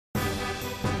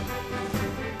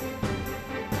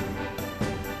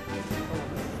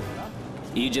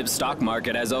Egypt's stock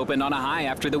market has opened on a high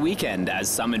after the weekend, as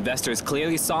some investors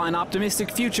clearly saw an optimistic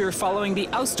future following the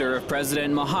ouster of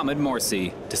President Mohamed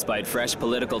Morsi. Despite fresh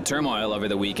political turmoil over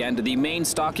the weekend, the main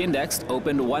stock index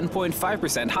opened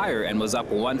 1.5% higher and was up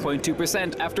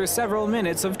 1.2% after several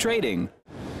minutes of trading.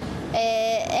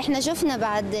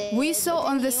 We saw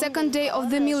on the second day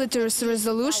of the military's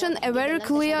resolution a very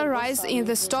clear rise in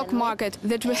the stock market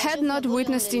that we had not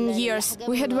witnessed in years.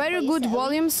 We had very good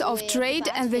volumes of trade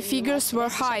and the figures were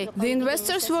high. The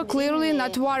investors were clearly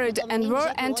not worried and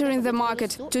were entering the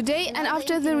market. Today and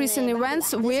after the recent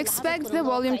events, we expect the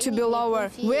volume to be lower.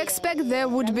 We expect there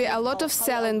would be a lot of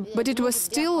selling, but it was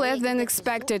still less than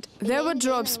expected. There were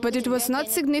drops, but it was not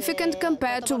significant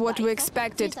compared to what we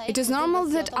expected. It is normal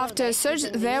that after a surge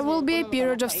there will be a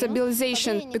period of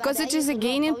stabilization, because it is a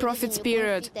gaining profits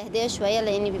period.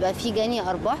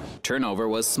 Turnover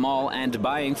was small and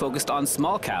buying focused on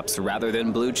small caps rather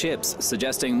than blue chips,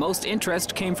 suggesting most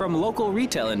interest came from local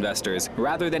retail investors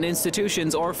rather than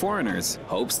institutions or foreigners.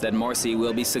 Hopes that Morsi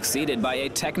will be succeeded by a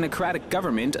technocratic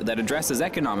government that addresses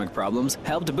economic problems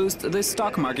helped boost the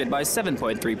stock market by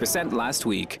 7.3% last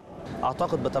week. I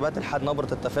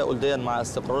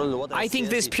think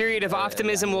this period of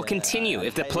optimism will continue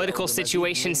if the political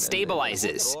situation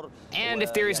stabilizes, and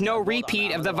if there is no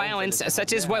repeat of the violence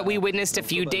such as what we witnessed a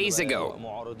few days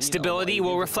ago. Stability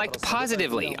will reflect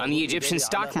positively on the Egyptian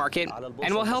stock market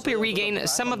and will help it regain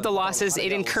some of the losses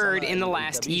it incurred in the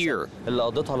last year.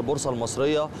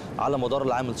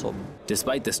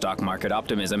 Despite the stock market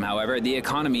optimism, however, the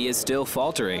economy is still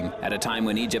faltering. At a time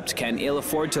when Egypt can ill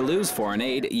afford to lose foreign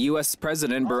aid, U.S.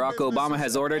 President Barack Obama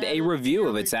has ordered a review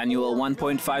of its annual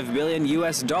 $1.5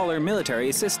 billion military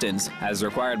assistance, as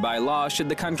required by law should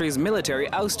the country's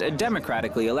military oust a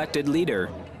democratically elected leader.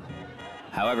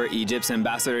 However, Egypt's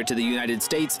ambassador to the United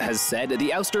States has said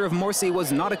the ouster of Morsi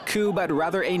was not a coup but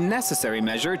rather a necessary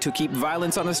measure to keep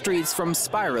violence on the streets from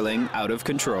spiraling out of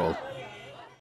control.